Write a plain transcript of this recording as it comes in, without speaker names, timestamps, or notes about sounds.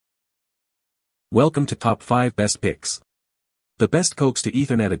Welcome to Top 5 Best Picks. The best Coax to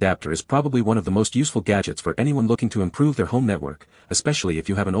Ethernet adapter is probably one of the most useful gadgets for anyone looking to improve their home network, especially if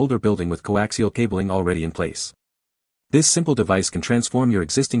you have an older building with coaxial cabling already in place. This simple device can transform your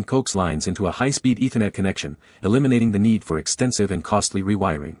existing Coax lines into a high-speed Ethernet connection, eliminating the need for extensive and costly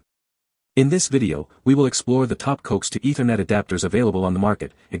rewiring. In this video, we will explore the top Coax to Ethernet adapters available on the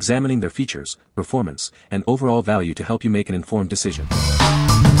market, examining their features, performance, and overall value to help you make an informed decision.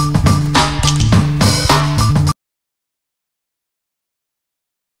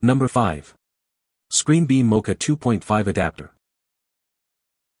 Number 5. ScreenBeam MoCA 2.5 Adapter.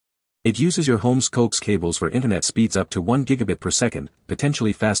 It uses your home's Coax cables for internet speeds up to 1 gigabit per second,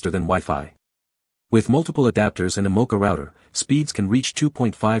 potentially faster than Wi-Fi. With multiple adapters and a MoCA router, speeds can reach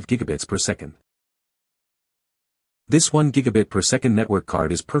 2.5 gigabits per second. This 1 gigabit per second network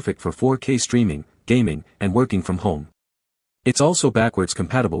card is perfect for 4K streaming, gaming, and working from home. It's also backwards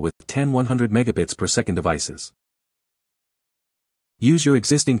compatible with 10 100 megabits per second devices. Use your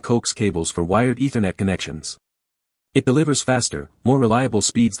existing Coax cables for wired Ethernet connections. It delivers faster, more reliable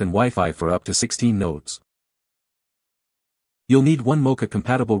speeds than Wi-Fi for up to 16 nodes. You'll need one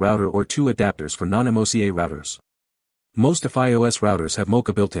MoCA-compatible router or two adapters for non-MoCA routers. Most FiOS routers have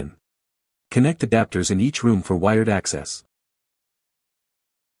MoCA built-in. Connect adapters in each room for wired access.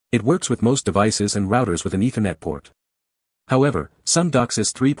 It works with most devices and routers with an Ethernet port. However, some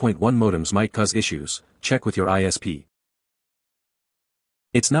DOCSIS 3.1 modems might cause issues. Check with your ISP.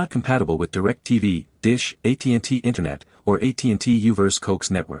 It's not compatible with DirecTV, Dish, AT&T Internet, or AT&T Uverse Coax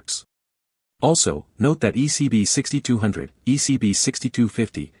networks. Also, note that ECB 6200, ECB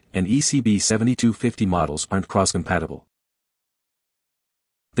 6250, and ECB 7250 models aren't cross-compatible.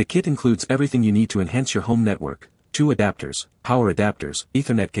 The kit includes everything you need to enhance your home network: 2 adapters, power adapters,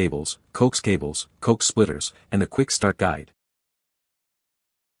 Ethernet cables, Coax splitters, and a quick start guide.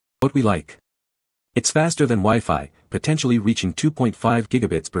 What we like. It's faster than Wi-Fi, potentially reaching 2.5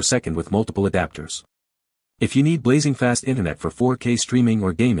 gigabits per second with multiple adapters. If you need blazing fast internet for 4K streaming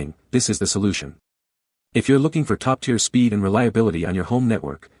or gaming, this is the solution. If you're looking for top-tier speed and reliability on your home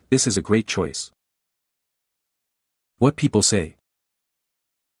network, this is a great choice. What people say.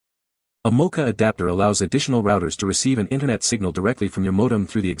 A MoCA adapter allows additional routers to receive an internet signal directly from your modem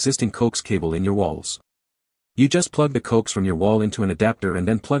through the existing Coax cable in your walls. You just plug the Coax from your wall into an adapter and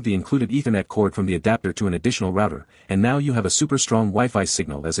then plug the included Ethernet cord from the adapter to an additional router, and now you have a super strong Wi-Fi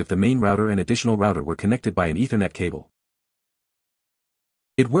signal as if the main router and additional router were connected by an Ethernet cable.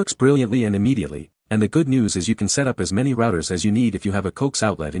 It works brilliantly and immediately, and the good news is you can set up as many routers as you need if you have a Coax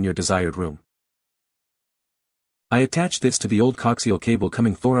outlet in your desired room. I attached this to the old coaxial cable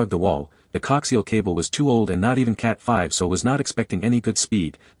coming through the wall. The coaxial cable was too old and not even Cat5, so was not expecting any good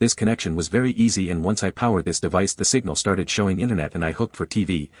speed. This connection was very easy, and once I powered this device the signal started showing internet and I hooked for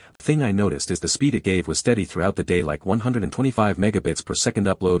TV. The thing I noticed is the speed it gave was steady throughout the day, like 125 megabits per second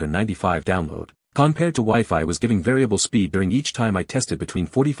upload and 95 download. Compared to Wi-Fi was giving variable speed during each time I tested, between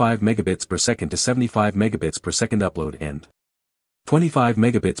 45 megabits per second to 75 megabits per second upload and 25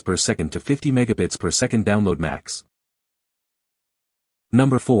 megabits per second to 50 megabits per second download max.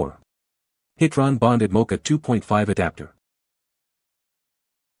 Number 4. Hitron Bonded MoCA 2.5 Adapter.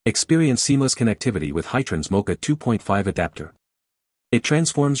 Experience seamless connectivity with Hitron's MoCA 2.5 adapter. It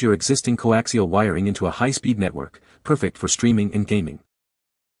transforms your existing coaxial wiring into a high-speed network, perfect for streaming and gaming.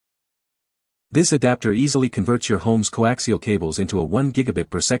 This adapter easily converts your home's coaxial cables into a 1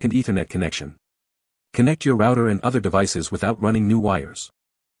 gigabit per second Ethernet connection. Connect your router and other devices without running new wires.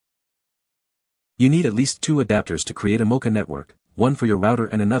 You need at least 2 adapters to create a MoCA network, one for your router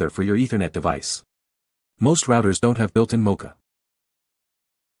and another for your Ethernet device. Most routers don't have built-in MoCA.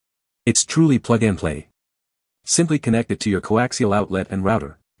 It's truly plug-and-play. Simply connect it to your coaxial outlet and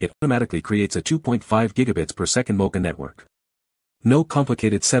router. It automatically creates a 2.5 gigabits per second MoCA network. No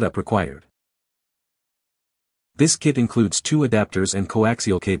complicated setup required. This kit includes 2 adapters and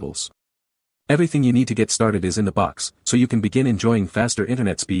coaxial cables. Everything you need to get started is in the box, so you can begin enjoying faster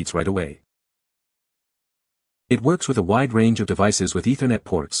internet speeds right away. It works with a wide range of devices with Ethernet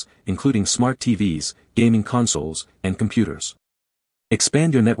ports, including smart TVs, gaming consoles, and computers.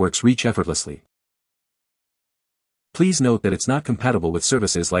 Expand your network's reach effortlessly. Please note that it's not compatible with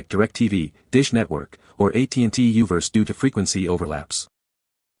services like DirecTV, Dish Network, or AT&T Uverse due to frequency overlaps.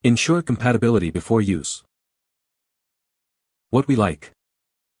 Ensure compatibility before use. What we like.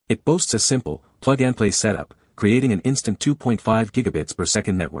 It boasts a simple, plug-and-play setup, creating an instant 2.5 gigabits per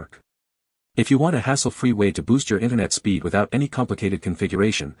second network. If you want a hassle-free way to boost your internet speed without any complicated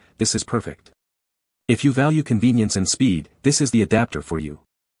configuration, this is perfect. If you value convenience and speed, this is the adapter for you.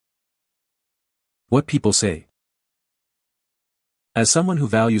 What people say. As someone who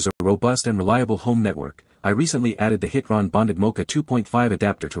values a robust and reliable home network, I recently added the Hitron bonded MoCA 2.5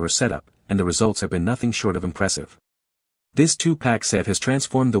 adapter to her setup, and the results have been nothing short of impressive. This 2-pack set has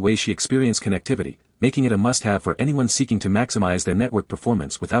transformed the way she experienced connectivity, making it a must-have for anyone seeking to maximize their network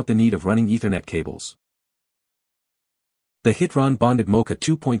performance without the need of running Ethernet cables. The Hitron bonded MoCA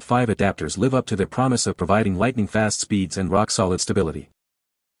 2.5 adapters live up to their promise of providing lightning-fast speeds and rock-solid stability.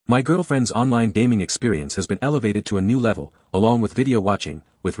 My girlfriend's online gaming experience has been elevated to a new level, along with video watching,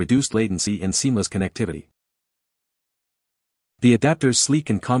 with reduced latency and seamless connectivity. The adapter's sleek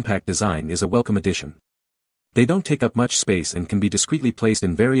and compact design is a welcome addition. They don't take up much space and can be discreetly placed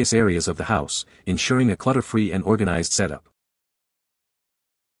in various areas of the house, ensuring a clutter-free and organized setup.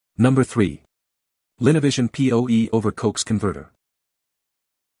 Number 3. LINOVISION PoE over Coax converter.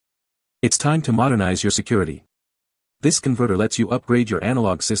 It's time to modernize your security. This converter lets you upgrade your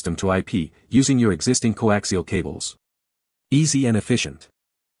analog system to IP, using your existing coaxial cables. Easy and efficient.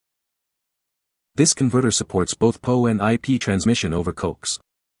 This converter supports both PoE and IP transmission over Coax.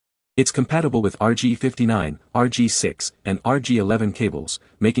 It's compatible with RG59, RG6, and RG11 cables,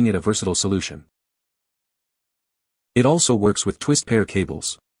 making it a versatile solution. It also works with twist pair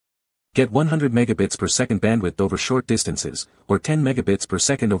cables. Get 100 megabits per second bandwidth over short distances, or 10 megabits per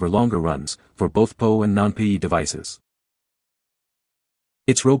second over longer runs, for both PoE and non-PoE devices.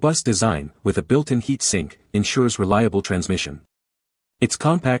 Its robust design, with a built-in heat sink, ensures reliable transmission. It's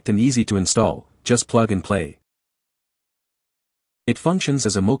compact and easy to install, just plug and play. It functions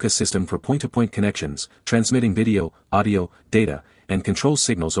as a MoCA system for point-to-point connections, transmitting video, audio, data, and control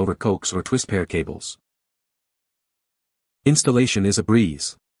signals over Coax or twist pair cables. Installation is a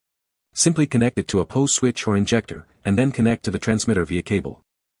breeze. Simply connect it to a PoE switch or injector, and then connect to the transmitter via cable.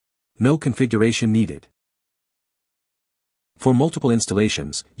 No configuration needed. For multiple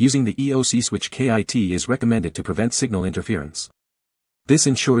installations, using the EOC switch KIT is recommended to prevent signal interference. This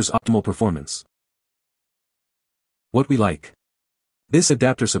ensures optimal performance. What we like. This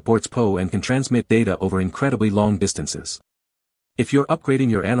adapter supports PoE and can transmit data over incredibly long distances. If you're upgrading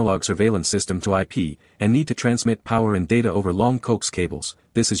your analog surveillance system to IP, and need to transmit power and data over long Coax cables,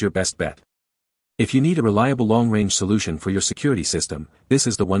 this is your best bet. If you need a reliable long-range solution for your security system, this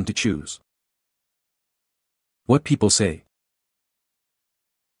is the one to choose. What people say.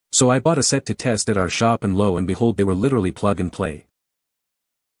 So I bought a set to test at our shop, and lo and behold, they were literally plug and play.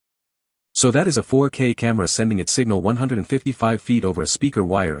 So that is a 4K camera sending its signal 155 feet over a speaker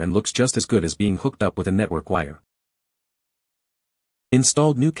wire and looks just as good as being hooked up with a network wire.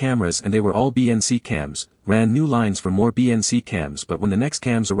 Installed new cameras and they were all BNC cams, ran new lines for more BNC cams, but when the next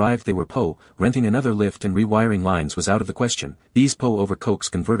cams arrived they were PoE, renting another lift and rewiring lines was out of the question. These PoE over Coax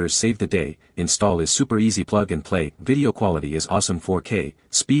converters saved the day. Install is super easy, plug and play, video quality is awesome 4K,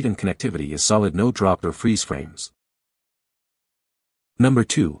 speed and connectivity is solid, no drop or freeze frames. Number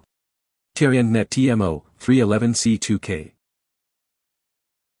 2. TRENDnet TMO-311C2K.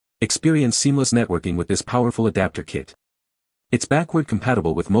 Experience seamless networking with this powerful adapter kit. It's backward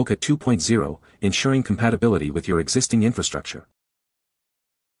compatible with MoCA 2.0, ensuring compatibility with your existing infrastructure.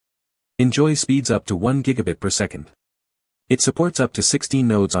 Enjoy speeds up to 1 gigabit per second. It supports up to 16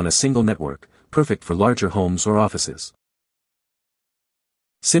 nodes on a single network, perfect for larger homes or offices.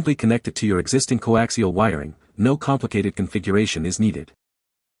 Simply connect it to your existing coaxial wiring, no complicated configuration is needed.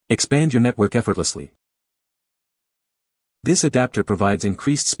 Expand your network effortlessly. This adapter provides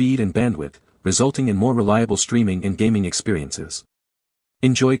increased speed and bandwidth, resulting in more reliable streaming and gaming experiences.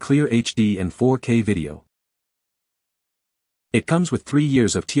 Enjoy clear HD and 4K video. It comes with 3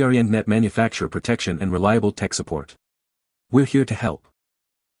 years of TRENDnet manufacturer protection and reliable tech support. We're here to help.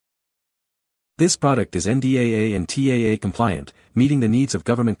 This product is NDAA and TAA compliant, meeting the needs of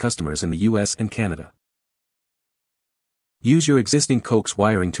government customers in the US and Canada. Use your existing Coax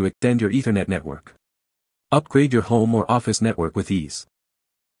wiring to extend your Ethernet network. Upgrade your home or office network with ease.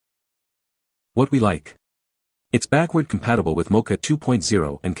 What we like. It's backward compatible with MoCA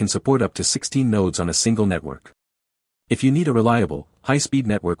 2.0 and can support up to 16 nodes on a single network. If you need a reliable, high-speed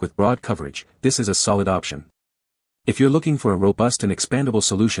network with broad coverage, this is a solid option. If you're looking for a robust and expandable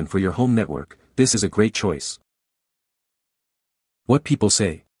solution for your home network, this is a great choice. What people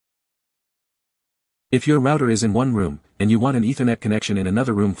say. If your router is in one room, and you want an Ethernet connection in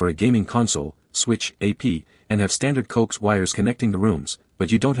another room for a gaming console, switch, AP, and have standard Coax wires connecting the rooms,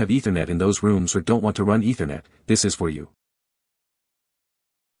 but you don't have Ethernet in those rooms or don't want to run Ethernet, this is for you.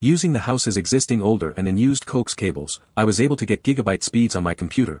 Using the house's existing older and unused Coax cables, I was able to get gigabyte speeds on my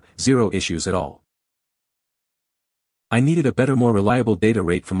computer, zero issues at all. I needed a better, more reliable data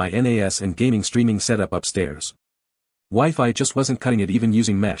rate from my NAS and gaming streaming setup upstairs. Wi-Fi just wasn't cutting it even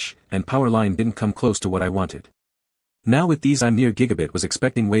using mesh, and power line didn't come close to what I wanted. Now with these I'm near gigabit was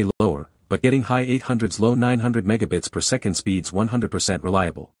expecting way lower, but getting high 800s low 900 megabits per second speeds 100%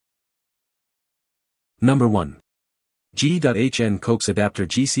 reliable. Number 1. G.hn Coax Adapter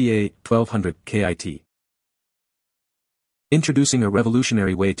GCA1200 KIT. Introducing a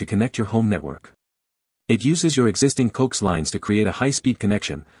revolutionary way to connect your home network. It uses your existing coax lines to create a high-speed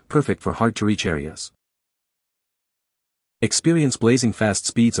connection, perfect for hard-to-reach areas. Experience blazing fast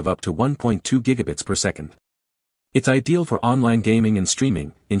speeds of up to 1.2 gigabits per second. It's ideal for online gaming and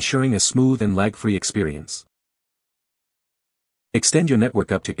streaming, ensuring a smooth and lag-free experience. Extend your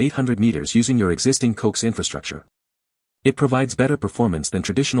network up to 800 meters using your existing coax infrastructure. It provides better performance than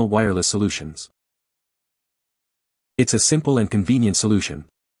traditional wireless solutions. It's a simple and convenient solution.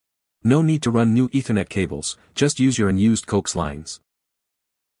 No need to run new Ethernet cables, just use your unused coax lines.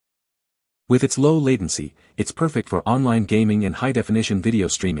 With its low latency, it's perfect for online gaming and high-definition video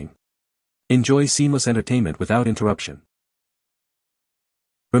streaming. Enjoy seamless entertainment without interruption.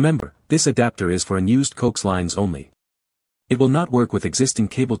 Remember, this adapter is for unused coax lines only. It will not work with existing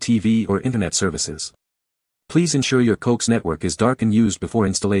cable TV or internet services. Please ensure your coax network is dark and used before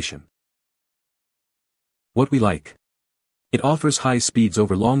installation. What we like. It offers high speeds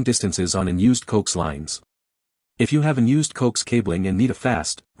over long distances on unused coax lines. If you have unused coax cabling and need a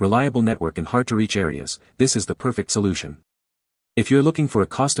fast, reliable network in hard-to-reach areas, this is the perfect solution. If you're looking for a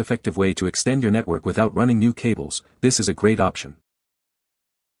cost-effective way to extend your network without running new cables, this is a great option.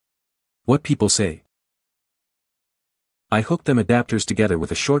 What people say. I hooked them adapters together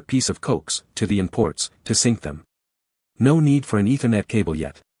with a short piece of coax to the ports to sync them. No need for an Ethernet cable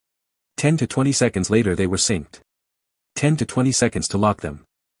yet. 10 to 20 seconds later they were synced. 10 to 20 seconds to lock them.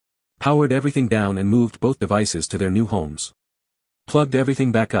 Powered everything down and moved both devices to their new homes. Plugged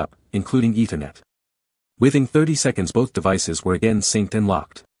everything back up, including Ethernet. Within 30 seconds both devices were again synced and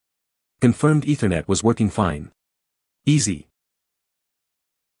locked. Confirmed Ethernet was working fine. Easy.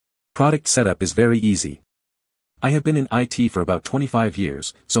 Product setup is very easy. I have been in IT for about 25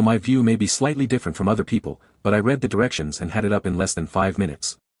 years, so my view may be slightly different from other people, but I read the directions and had it up in less than 5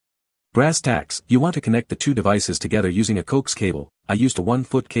 minutes. Brass tacks, you want to connect the two devices together using a coax cable. I used a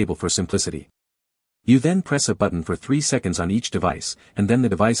 1-foot cable for simplicity. You then press a button for 3 seconds on each device, and then the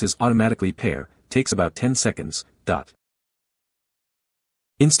devices automatically pair, takes about 10 seconds.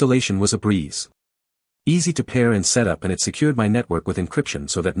 Installation was a breeze. Easy to pair and set up, and it secured my network with encryption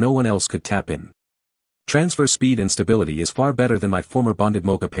so that no one else could tap in. Transfer speed and stability is far better than my former bonded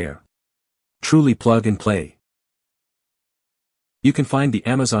MoCA pair. Truly plug and play. You can find the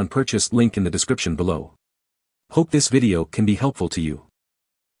Amazon purchase link in the description below. Hope this video can be helpful to you.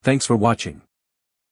 Thanks for watching.